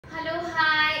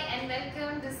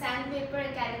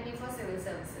Sandpaper Academy for Civil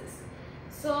Services.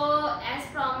 So as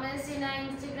promised in our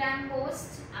Instagram post,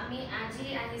 আমি আজি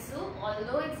আহিছো,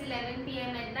 although it's 11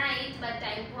 PM at night, but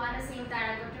time পোৱা নাছিলো তাৰ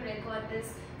আগত to record this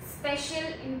special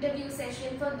interview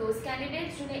session for those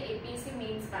candidates who APSC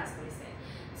mains pass কৰিছে.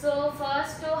 So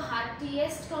first,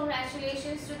 heartiest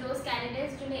congratulations to those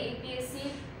candidates who APSC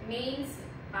mains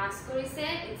pass কৰিছে.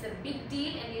 It's a big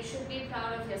deal and you should be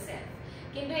proud of yourself.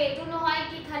 Kintu etu nohoy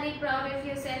ki khali proud of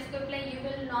yourself kopla you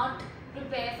will not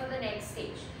prepare for the next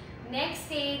stage. Next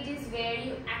stage is where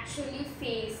you actually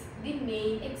face the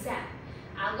main exam.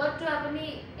 Agot to apni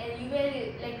you were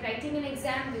like writing an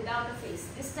exam without a face.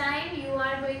 This time you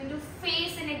are going to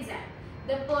face an exam.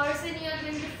 The person you are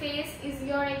going to face is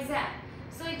your exam.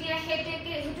 So it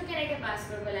hetu kereke pass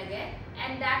korbo lage,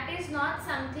 and that is not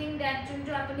something that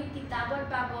juntu apni kitabot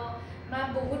pabo ba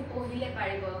bahut pohile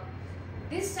paribo.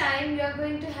 This time you are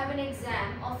going to have an exam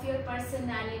of your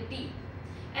personality.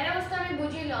 And I was going to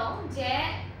say,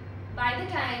 by the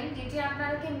time you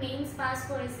have mains pass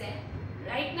korise,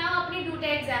 right now you have 2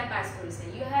 exam pass korise.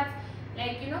 You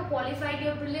have qualified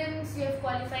your prelims, you have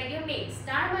qualified your mains.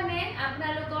 Tar mane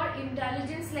apnalokor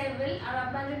intelligence level or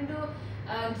apnalundu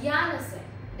gyan ase,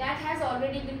 that has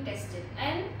already been tested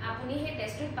and apuni he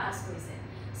tested pass korise.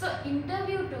 So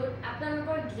interview to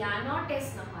apnalokor gyano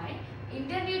test nohoy,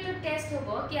 interview to test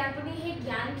hobo ki apuni he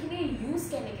gyan khini use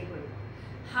keneke koribo,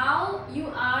 how you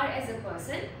are as a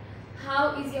person, how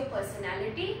is your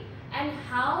personality, and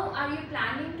how are you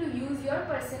planning to use your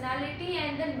personality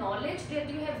and the knowledge that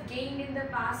you have gained in the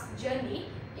past journey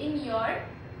in your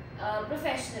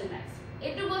professional life.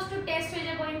 It goes to test in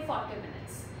 40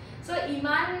 minutes. So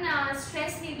iman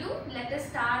stress nidu, let us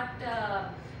start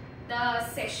the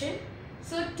session.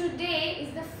 So today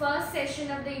is the first session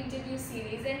of the interview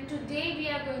series, and today we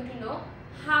are going to know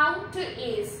how to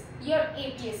ace your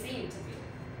APSC interview.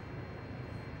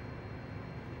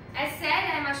 As said,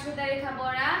 I am Ashmita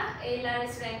Rekhabora,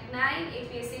 ALRS rank 9,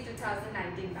 APSC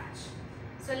 2019 batch.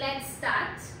 So let's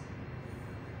start.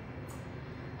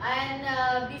 And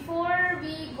before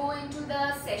we go into the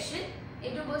session,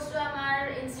 it goes to our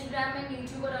Instagram and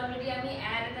YouTube already. I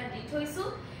add a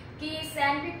detail.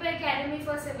 Sandpaper Academy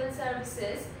for Civil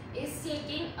Services is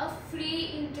taking a free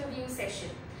interview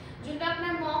session. Junta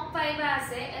apna mock paiba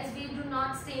ase, as we do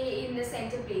not stay in the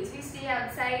center place, we stay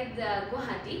outside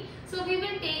Guwahati. So we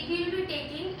will be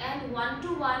taking an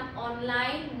 1-to-1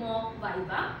 online mock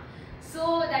viva. So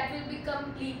that will be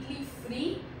completely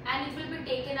free, and it will be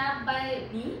taken up by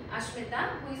me, Ashmita,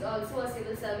 who is also a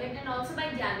civil servant, and also by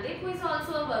Gyandev, who is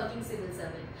also a working civil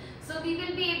servant. So we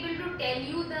will be able to tell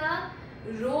you the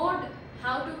road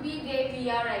how to be where we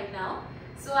are right now.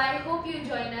 So I hope you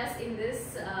join us in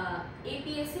this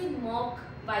APSC mock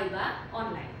viva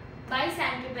online by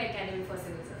Sandpaper Academy for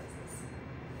Civil Services.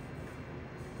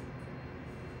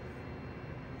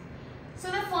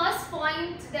 So the first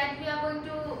point that we are going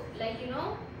to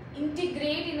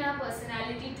integrate in our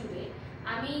personality today,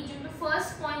 the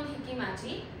first point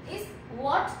is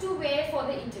what to wear for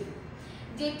the interview.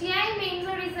 JTI mains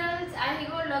results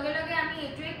ahigo loge ami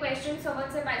etue question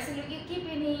sobotse paisilu ki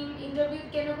pinhim interview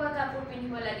kenokwa kapur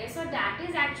pinhibo lage. So that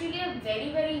is actually a very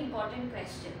very important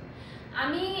question.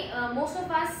 Ami most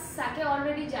of us sake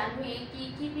already janu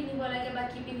ki pinhibo lage ba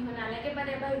ki pinhibo na lage, but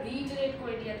ebar reiterate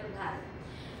kore diya to bhal.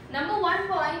 Number 1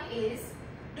 point is,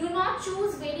 do not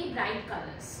choose very bright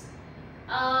colors.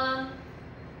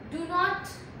 Do not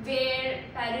wear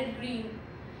parrot green,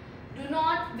 do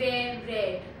not wear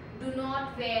red, do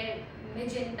not wear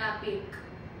magenta pink.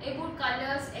 Ebur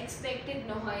colors expected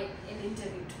nohoy in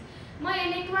interview. Moi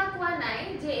enekwa kwa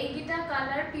nai je egita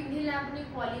color pindhile apni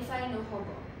qualify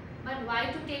nohobo, but why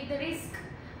to take the risk?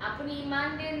 Apni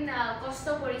iman din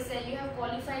kosto korise, you have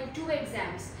qualified 2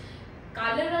 exams.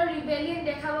 Color or rebellion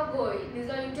dekhabo goi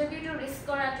nijor interview to risk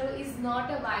korato is not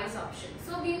a wise option.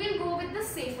 So we will go with the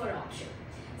safer option.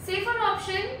 Safer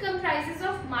option comprises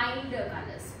of milder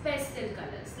colors, pastel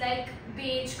colors like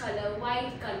beige color,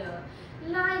 white color,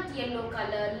 light yellow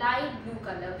color, light blue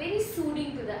color, very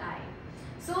soothing to the eye.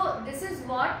 So this is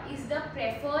what is the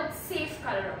preferred safe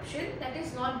color option, that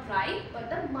is not bright but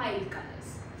the mild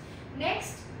colors.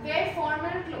 Next, wear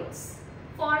formal clothes.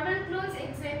 Formal clothes,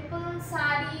 example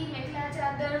sari, mekhla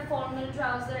chadar, formal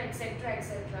trouser, etc.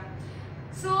 etc.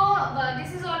 So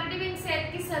this has already been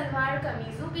said ki salwar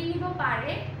kameezu pinhibo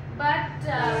pare, but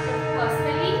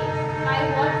personally by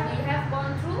what we have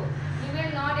gone through, we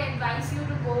will not advise you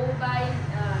to go by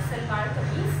salwar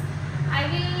kameez. I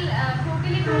will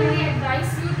totally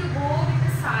advise you to go with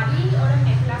a sari or a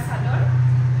mekhla sador.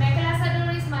 Mekhla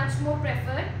sador is much more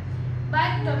preferred,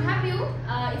 but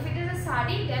if it is a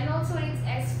sari, then also it's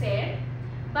as fair.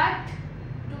 But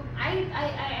I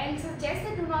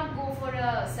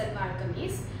salwar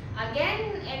kameez. Again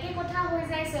eke kotha hoy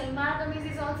jay salwar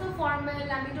kameez is also formal.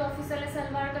 Ami to office le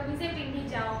salwar kameez e pindi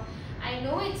jao. I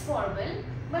know it's formal,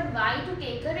 but why to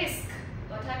take a risk?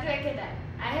 Kotha to eke dai.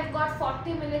 I have got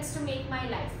 40 minutes to make my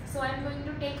life, so I am going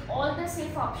to take all the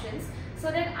safe options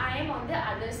so that I am on the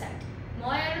other side.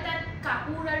 Moi aru that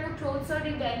kapur aru clothes or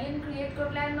rebellion create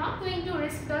korle I am not going to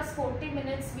risk those 40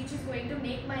 minutes which is going to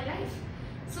make my life.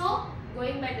 So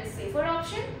going by the safer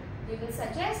option, we will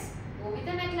suggest go with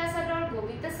the necklace or go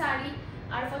with the sari,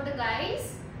 or for the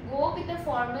guys go with the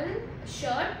formal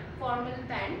shirt, formal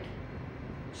pant.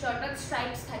 Shirt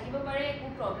stripes thakibo pare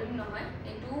eko problem nohoy,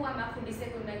 etu amak khudise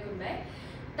kunbai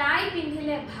tie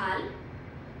pindhile bhal,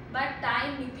 but tie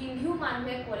nipindhiu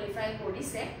manhe qualify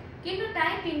korise, কিন্তু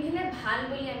টাই পিন্ধিলে ভাল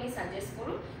বলি আমি suggest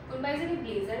কৰো কোনবাই যদি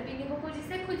blazer পিন্ধিব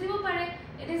খুজিছে খুজিব পাৰে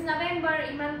ইট ইজ নৱেম্বৰ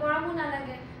ইমান গৰমো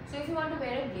নালাগে so if you want to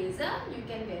wear a blazer you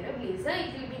can wear a blazer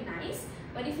it will be nice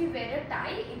but if you wear a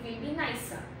tie it will be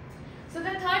nicer so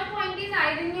the third point is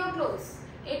iron your clothes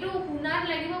etu hunar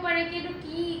lagibo pare ki etu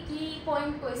ki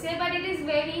point koise but it is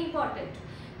very important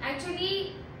actually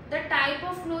the type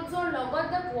of clothes or logot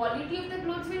the quality of the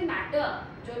clothes will matter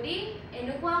jodi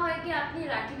enukwa hoy ki apni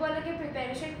rakhibo lage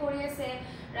preparation kori ase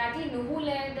rakhi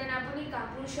nuhule then apni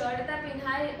kapur shirt eta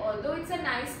pinhai although it's a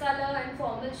nice color and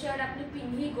formal shirt apni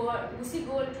pinhi go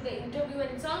to the interview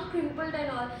and it's all crimpled and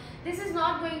all this is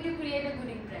not going to create a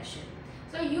good impression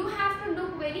so you have to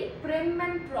look very prim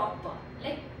and proper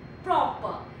like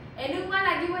proper enukwa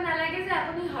lagibo nalage je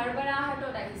apni harbara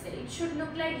hatot ahise it should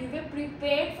look like you were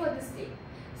prepared for this day.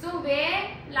 So wear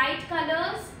light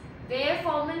colors, wear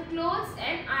formal clothes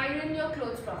and iron your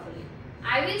clothes properly.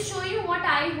 I will show you what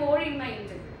I wore in my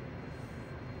interview.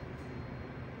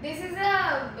 This is a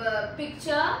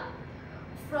picture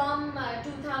from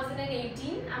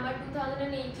 2018. Amar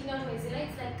 2018 or hoisila.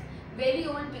 It's like very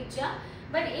old picture.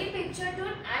 But a picture to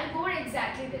I wore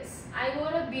exactly this. I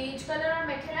wore a beige color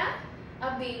mekhela,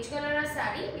 a beige color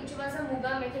sari, which was a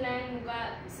muga mekhela and muga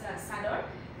sador.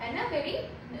 And a very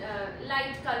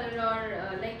light color or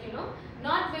like you know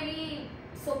not very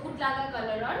sokut laga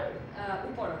color or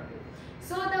upor.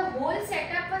 So the whole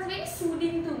setup was very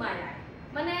soothing to my eye.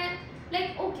 Mane like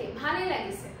okay bhale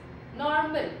lagise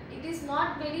normal it is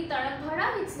not very tarak bhara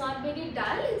it's not very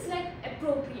dull it's like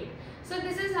appropriate so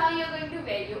this is how you are going to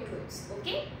wear your clothes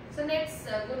okay so let's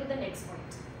go to the next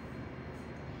point.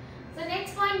 The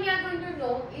next point we are going to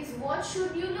know is what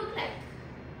should you look like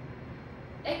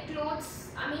clothes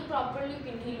ami properly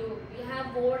pindhilu we have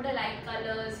wore the light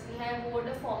colors we have wore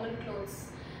the formal clothes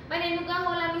but enuka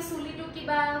hol ami suli to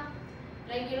kiba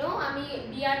like you know ami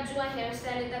biyar joa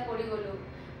hairstyle eta kori golu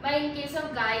but in case of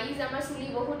guys amar suli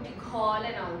bahut dighol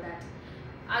and all that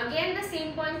again the same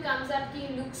point comes up ki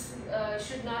looks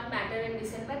should not matter in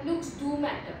this but looks do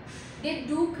matter they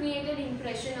do create an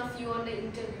impression of you on the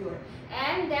interviewer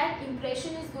and that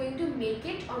impression is going to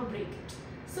make it or break it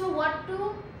so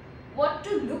what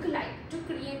to look like to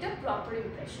create a proper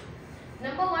impression.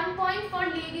 Number one point for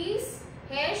ladies,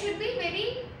 hair should be very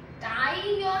tie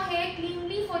your hair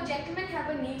cleanly for gentlemen have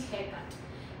a neat haircut.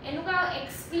 Enuka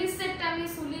explicit ami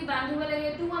suli bandhibo lage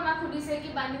tu ama khudise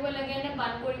ki bandhibo lage ne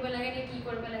ban koribo lage ne ki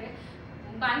koribo lage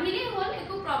bandhile hol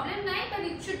eko problem nai but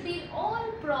it should be all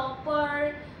proper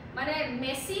mane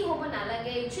messy hobo na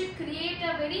lage it should create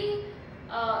a very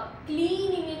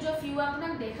clean image of you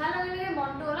apnak dekha lage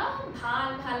mon to ola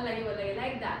bhal lagibo lage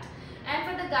like that and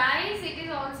for the guys it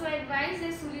is also advised je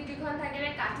suli dikhon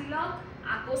thakile kati lok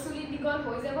ako suli dikhol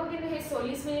hoi jabo kintu he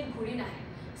 40 minute ghuri nahe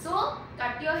so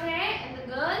cut your hair and the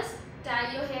girls tie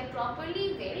your hair properly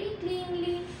very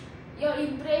cleanly your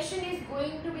impression is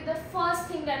going to be the first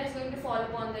thing that is going to fall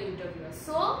upon the interviewer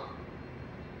so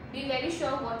be very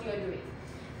sure what you are doing.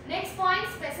 Next point,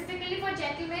 specifically for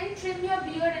gentlemen, trim your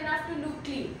beard enough to look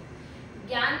clean.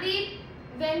 Gyandeep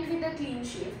went with a clean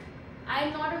shave. I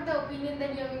am not of the opinion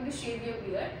that you are going to shave your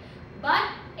beard, but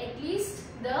at least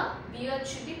the beard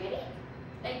should be very,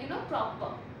 like you know,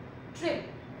 proper, trim.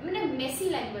 I mean, messy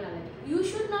like banana. You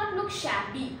should not look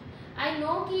shabby. I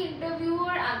know ki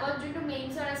interviewer agot joto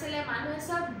mains or asile manu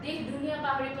sob dekh duniya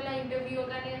pahari pala interview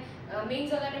kane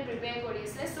mains ogane prepare kori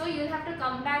asle so you will have to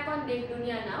come back on dekh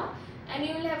duniya now. And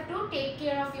you will have to take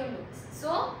care of your looks.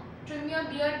 So trim your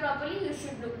beard properly. You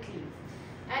should look clean.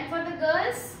 And for the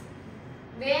girls,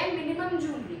 wear minimum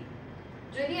jewelry.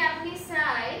 Jodi apni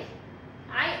sai,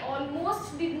 I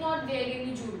almost did not wear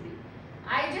any jewelry.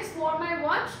 I just wore my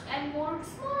watch and wore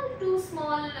two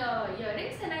small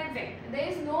earrings, and I went. There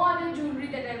is no other jewelry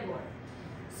that I wore.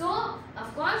 So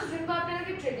of course,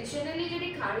 traditionally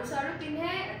jodi kharu saru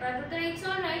pinhe, it's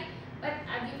all right. But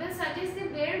I will suggest they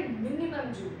wear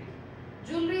minimum jewelry.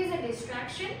 Jewelry is a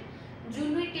distraction.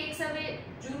 jewelry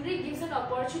gives an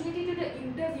opportunity to the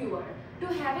interviewer to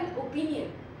have an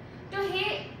opinion. So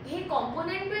he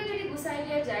component to jodi gusai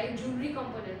dia jai jewelry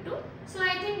component to, so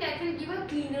I think that will give a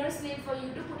cleaner slate for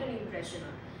you to put an impression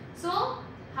on. So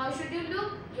how should you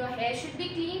look? Your hair should be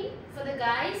clean. For the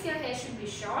guys, your hair should be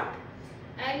short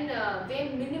and wear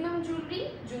minimum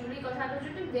jewelry kotha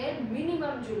to wear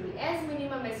minimum jewelry, as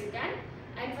minimum as you can.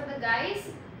 And for the guys,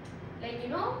 like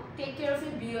take care of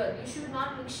your beard. You should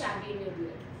not look shabby in your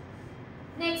beard.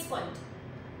 Next point,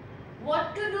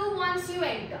 what to do once you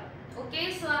enter.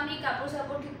 Okay, so ami kapor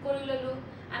sapor thik kori lolu,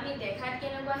 ami dekhat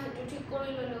keneba hetu thik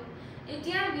kori lolu.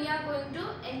 Etia we are going to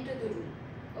enter the room.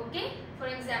 Okay, for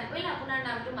example apunar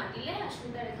naam to matile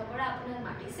Ashmita rekha pora apunar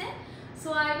matise,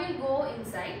 so I will go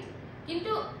inside.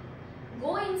 Kintu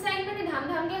go inside mane dham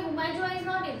dham ke humai joa is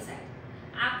not inside.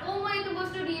 Ako moi to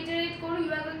bostu reiterate koru,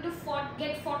 you are going to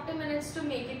get 40 minutes to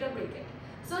make it or break it.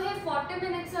 So here 40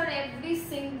 minutes or every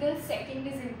single second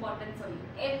is important for you.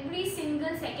 Every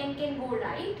single second can go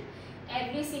right,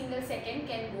 every single second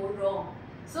can go wrong.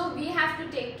 So we have to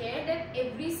take care that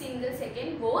every single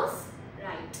second goes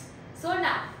right. So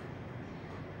now,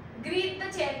 greet the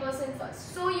chairperson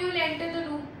first. So you will enter the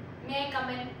room. May I come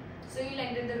in? So you will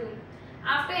enter the room.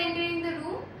 After entering the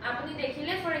room, apuni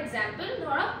dekhile for example,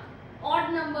 dhoro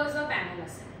odd numbers of panel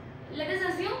ase. Let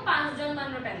us assume 5 jon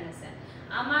manor panel ase.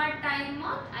 Amar time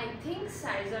mot I think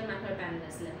 4 jon manor panel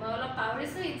ase. Mola power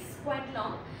is it's quite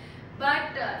long.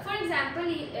 But for example,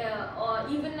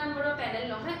 even number of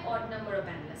panel nohoy, odd number of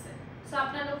panel ase. So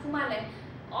apna lok khumale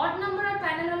odd number of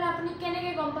panel hole apuni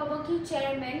keneke gom pabo ki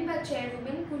chairman ba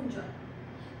chairwoman kunjon.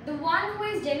 The one who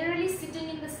is generally sitting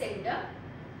in the center.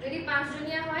 Jodi 5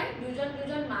 joniya hoy,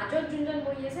 dujon majot junjon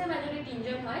bohi ase ba jodi 3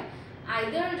 jon hoy,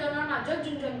 either jonor majot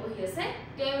junjon bohi ase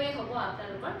tewe hobo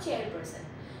apnalokor chairperson.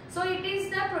 So it is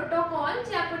the protocol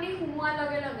je apuni humua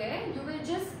lage lage you will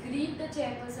just greet the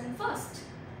chairperson first.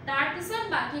 Tar pisot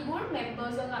baki bor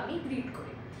members ok ami greet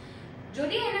kori.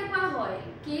 Jodi enakwa hoy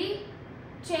ki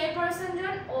chairperson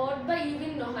jon odd ba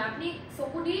even nohoy, apni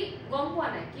sokudi gom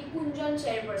poa nai ki kunjon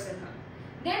chairperson hoy,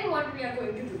 then what we are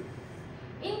going to do?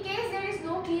 In case there is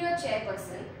no clear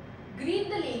chairperson, greet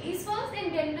the ladies first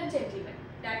and then the gentlemen.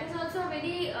 That is also a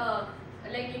very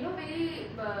very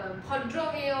bhadra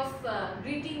way of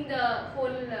greeting the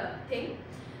whole thing.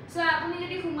 So apuni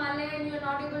jodi khumale and you are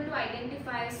not able to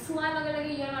identify, sua lage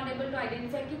lage you are not able to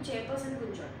identify ki chairperson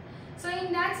kunjon. So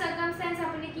in that circumstance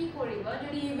apuni ki koribo,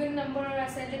 jodi even number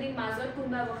ase jodi major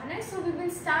kunba bohane, so we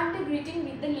will start the greeting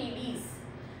with the ladies.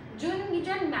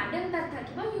 Jon madam tak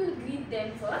thakibo, you will greet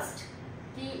them first.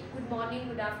 Ki good morning,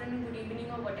 good afternoon, good evening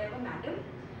or whatever, madam.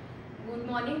 Good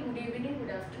morning, good evening, good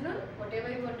afternoon,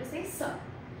 whatever you want to say, sir.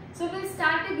 So we'll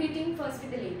start the greeting first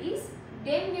with the ladies,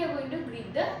 then we are going to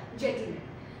greet the gentlemen.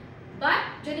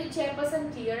 But jodi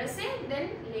chairperson clear ase,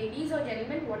 then ladies or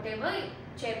gentlemen whatever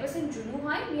chairperson junu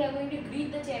hoy, we are going to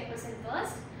greet the chairperson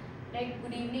first, like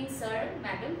good evening sir,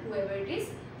 madam, whoever it is.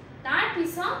 Tar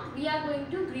pisot we are going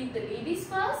to greet the ladies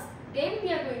first, then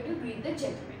we are going to greet the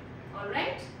gentlemen.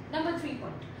 Alright? Number 3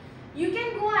 point. You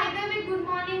can go either with good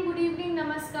morning, good evening,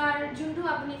 namaskar, juntu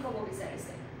apuni kobo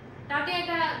bisarise. Tate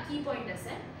eta key point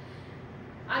ase.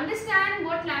 Understand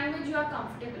what language you are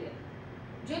comfortable in.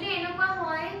 Jodi enokwa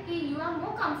hoy ki you are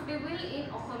more comfortable in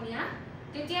Assamia,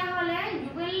 tetia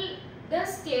hole the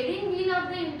steering wheel of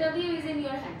the interview is in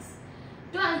your hands.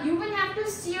 So you will have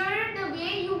to steer the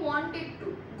way you want it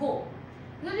to go.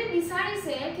 Jodi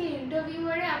bisarise ki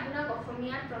interviewer e apunak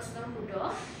Assamia proshno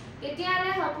hudo,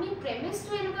 তেতিয়ালে আপনি premise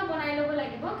two এনুকা বনাই লব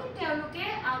লাগিব কি তেওলোকে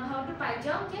আভাউটো পাই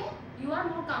যাও কে you are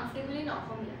more comfortable in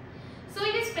Assamia. So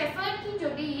it is preferred ki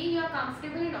jodi you are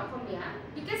comfortable in Assamia,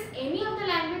 because any of the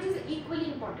language is equally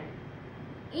important.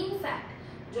 In fact,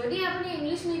 jodi apuni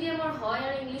English medium or hoy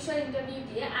or English or interview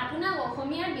diye apuna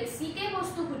Assamia basic e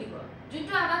bostu khudibo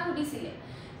jinto aga khudisile,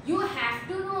 you have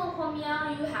to know Assamia,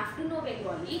 you have to know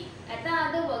Bengali, eta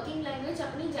other working language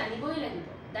apuni janiboi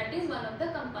lagibo. That is one of the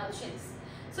compulsions.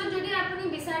 So jodi apuni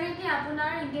bisare ki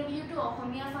apunar interview to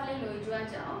Assamia phale loi joa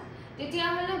jao, tetia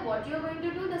hole what you are going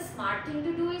to do, the smart thing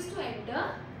to do is to enter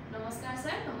namaskar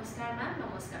sir, namaskar ma'am,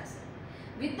 namaskar sir.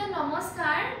 With the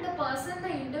namaskar, the person,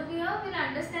 the interviewer will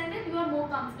understand that you are more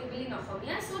comfortable in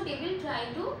Assamia, so they will try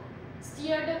to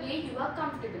steer the way you are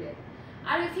comfortable in.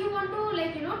 Or if you want to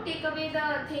take away the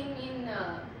thing in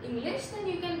English, then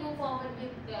you can go forward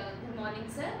with good morning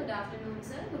sir, good afternoon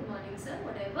sir, good morning sir,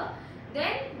 whatever.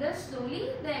 Then slowly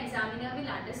the examiner will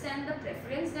understand the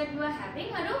preference that you are having.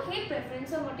 Aro hey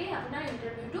preference or what apna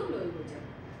interview to loi ho jaye.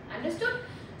 Understood?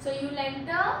 So you will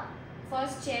enter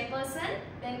first chairperson,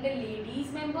 then the ladies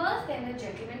members, then the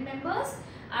gentlemen members.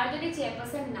 Are the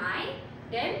chairperson nai,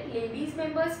 then ladies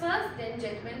members first, then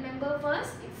gentlemen member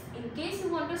first. If in case you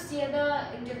want to steer the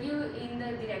interview in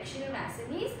the direction of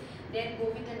Assamese, then go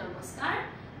with a namaskar.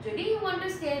 Jodi you want to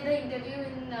steer the interview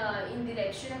in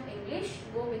direction of English,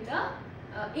 go with a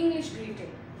English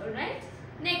greeting. All right.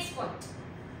 Next point.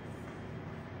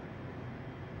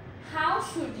 How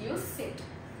should you sit?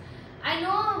 I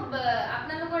know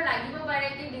apnalokor lagibo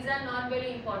pare ki these are not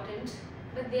very important,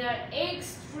 but they are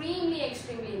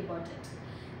extremely important.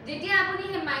 Jetia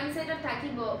apuni he mindset of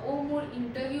thakibo o mur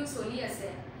interview soli ase,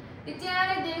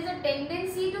 তেতিয়া there is a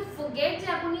tendency to forget যে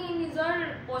আপুনি নিজৰ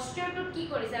posture কি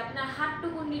কৰিছে, আপোনাৰ হাতটো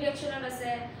কোন directionত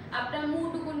আছে, আপোনাৰ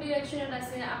মুহটো কোন directionত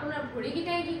আছে, আপোনাৰ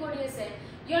ভৰিকিটাই কি কৰি আছে.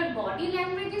 Your body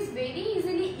language is very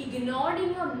easily ignored in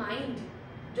your mind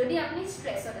যদি আপনি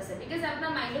স্ট্রেসত আছে, because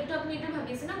আপনার মাইন্ডত তো আপনি এটা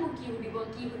ভাবিছে না মোক কি হইব.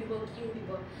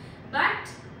 But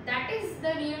that is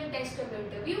the real test of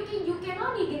interview ki you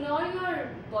cannot ignore your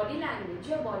body language.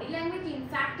 Your body language in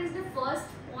fact is the first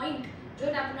point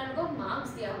jod apnalok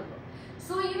marks diya hobo.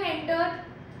 So you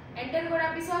enter kora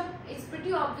pisot it's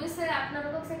pretty obvious that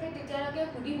apnalok sake teacher loke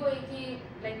hudibo ki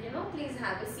like please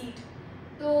have a seat.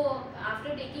 So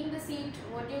after taking the seat,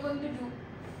 what you going to do?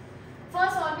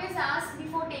 First, always ask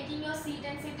before taking your seat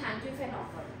and say thank you for an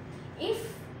offer. If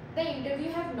the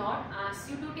interview have not asked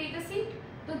you to take a seat,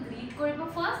 so greet koribo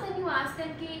first, then you ask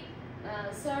them ki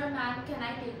sir, ma'am, can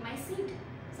I take my seat?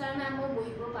 Sir, ma'am, moi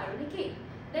bohibo paru niki?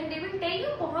 Then they will tell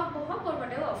you bohok or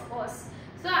whatever, of course.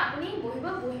 So apni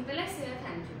bohibo bohi pele say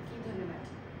thank you ki dhanyabad.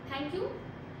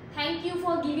 Thank you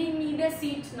for giving me the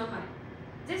seat. No hoy,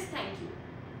 just thank you.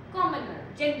 Common manner,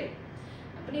 gentle.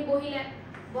 Apni bohile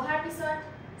bohar pisot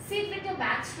sit with your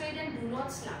back straight and do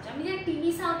not slouch. I mean,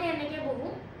 TV saute enake bohu.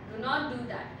 Do not do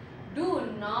that. Do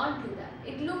not do that.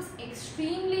 It looks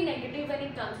extremely negative when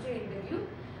it comes to interview.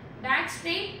 Back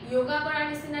straight, yoga kora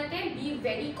nisina ke. Be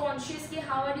very conscious ki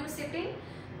how are you sitting.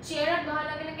 Chair at bahar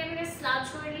lagele ke slouch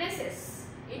korile ses.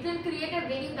 It will create a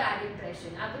very bad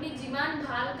impression. Apni jiman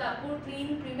bhal kapur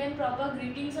clean, prim and proper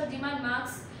greetings or jiman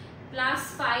marks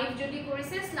 +5 jodi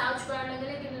korise slouch kora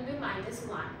lagele it will be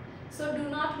 -1. So do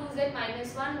not lose that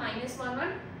 -1, -1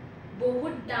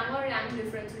 बहुत डामर rank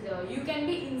difference with you. You can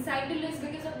be inside the list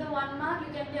because of the 1 mark.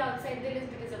 You can be outside the list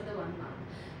because of the 1 mark.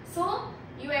 So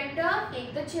you enter,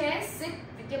 take the chair, sit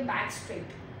with your back straight.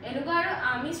 Enuga aru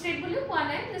army straight bolu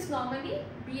koane. Just normally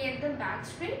be at the back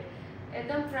straight, at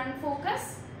the front focus.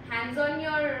 Hands on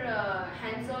your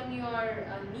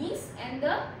knees, and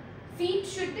the feet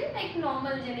should be like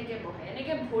normal jeneke bohe.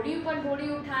 Eneke bhori upar bhori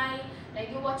uthai. Like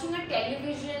you're watching a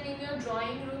television in your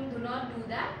drawing room. Do not do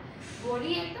that.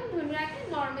 Body ekdom dhuniya ke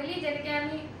normally jeneke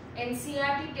ami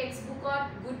NCERT textbook or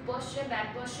good posture, bad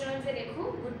posture je dekhu.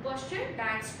 Good posture,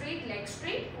 back straight, leg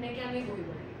straight. Eneke ami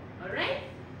bohibo lage. All right.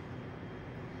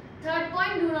 Third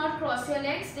point, do not cross your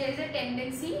legs. There is a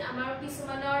tendency amar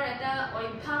kisumanor eta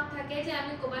oibhag thake je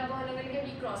ami kobar bohar lage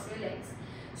we cross your legs.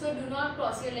 So do not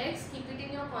cross your legs. Keep it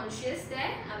in your conscious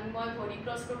there. Ami moi body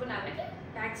cross korbo na lage.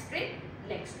 Back straight,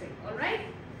 leg straight. All right.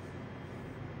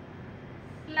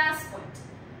 Last point.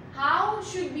 How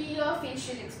should be your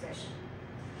facial expression?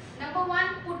 Number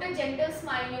 1, put a gentle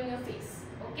smile on your face.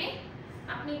 Okay.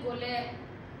 Apni gole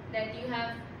that you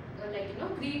have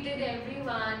greeted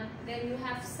everyone. Then you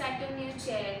have sat on your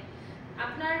chair.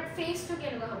 Apnar face to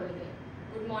kenuka hobo lage.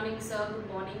 Good morning sir. Good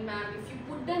morning ma'am. If you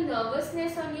put the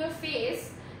nervousness on your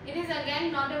face, it is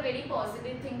again not a very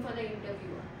positive thing for the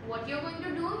interviewer. What you are going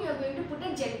to do, you are going to put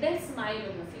a gentle smile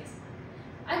on your face.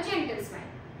 A gentle smile,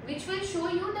 which will show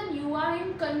you that you are in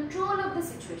control of the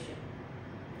situation.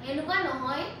 Enuka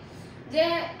nohoy je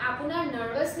apunar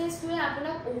nervousness to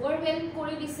apunak overwhelm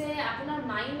kori dise, apunar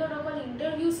mind or okol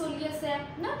interview soli ase,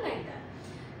 not like that.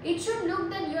 It should look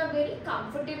that you are very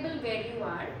comfortable where you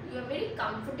are. You are very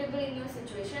comfortable in your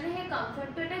situation. He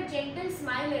comfort to a gentle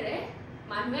smile ere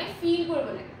manue feel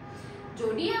korbo lage.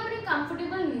 Jodi apni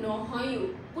comfortable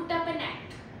nohoyu, put up an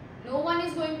act. No one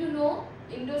is going to know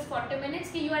in those 40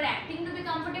 minutes ki you are acting to be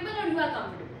comfortable or you are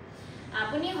comfortable.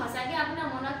 Apuni hosake apna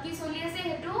monat ki soli ase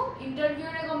hetu interview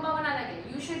re gom pabo na lage.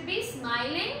 You should be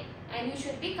smiling and you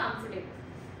should be comfortable.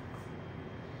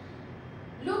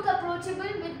 Look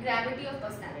approachable with gravity of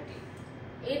personality.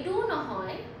 Etu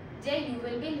nohoy je you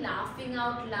will be laughing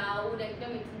out loud, it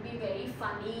will be very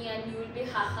funny and you will be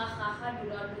ha ha ha ha. Do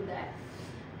not do that.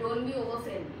 Don't be over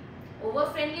friendly. Over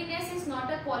friendliness is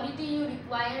not a quality you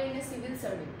require in a civil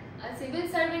servant. A civil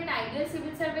servant, ideal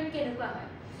civil servant kenuka hoy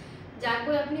jar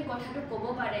koi apni kotha to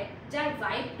kobo pare, jar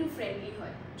vibe to friendly hoy,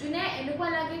 june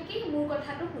enuka lage ki mur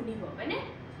kotha to hunibo hone.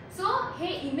 So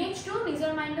he image to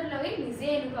nijor mind lage nije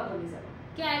enuka boli jabo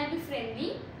ki I will be friendly,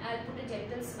 I will put a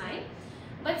gentle smile.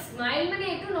 but smile মানে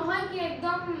এটো নহয় কি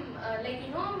একদম like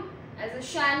you know as a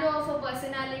shallow of a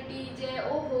personality যে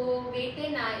oho weight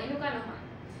na enuka নহয়.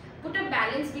 Put a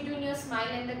balance between your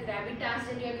smile and the gravitas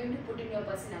that you are going to put in your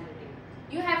personality.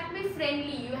 You have to be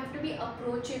friendly, you have to be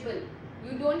approachable,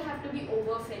 you don't have to be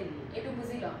over friendly. Eto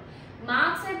buzi lo.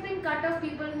 Marks have been cut off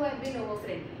people who have been over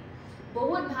friendly.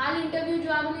 बहुत ভাল interview जो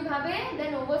आबुली भाबे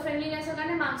then over friendliness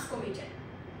কাৰণে marks कमी যায়.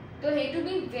 तो हे to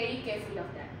be very careful of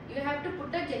that. You have to put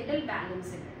a gentle balance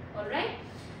in it. All right.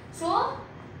 So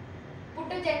put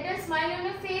a gentle smile on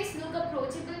your face, look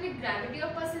approachable with gravity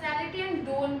of personality, and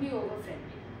don't be over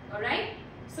friendly. All right.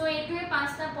 So etu e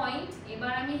panchta point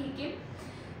ebar ami hikim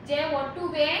je what to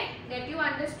wear that you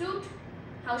understood,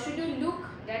 how should you look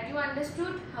that you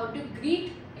understood, how to greet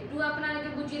etu apnaloke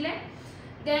bujile,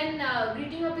 then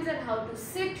greeting officer how to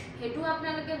sit etu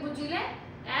apnaloke bujile,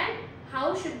 and how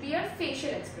should be your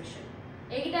facial expression.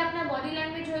 Ekita apna body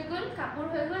language hoy gol, kapur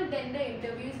hoy gol, then the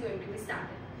interview is going to be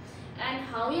started. And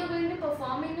how you are going to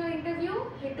perform in your interview,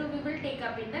 hetu we will take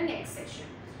up in the next session.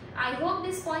 I hope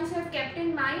these points you have kept in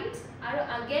mind. Aro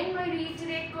again I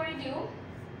reiterate kore diu.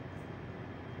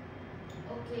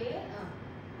 Okay,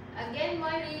 again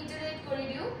I reiterate kore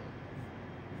diu.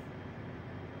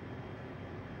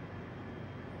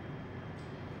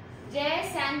 Jay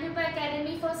Sandpaper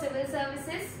Academy for Civil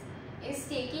Services is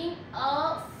taking a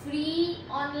free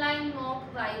online mock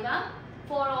viva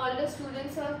for all the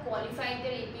students who have qualified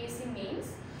their APSC mains.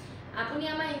 Apuni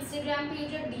ama Instagram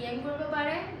page or DM korbo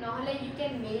pare, nohole you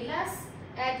can mail us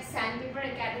at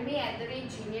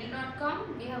sandpaperacademy@gmail.com.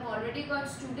 We have already got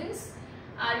students.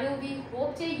 We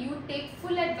hope that you take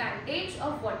full advantage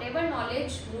of whatever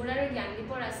knowledge Mura or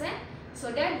Gyandipur ase, so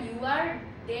that you are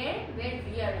there where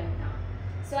we are right now.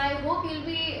 So I hope you'll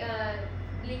be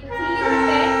fully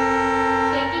prepared,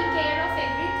 taking care of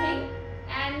everything,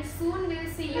 and soon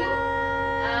we'll see you,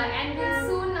 and we'll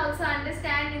soon also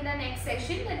understand in the next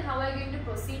session that how we are going to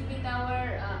proceed with our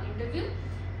interview.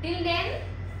 Till then,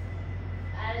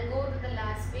 I'll go to the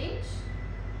last page.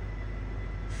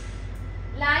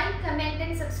 Like, comment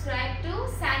and subscribe to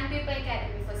Sandpaper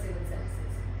Academy for Civil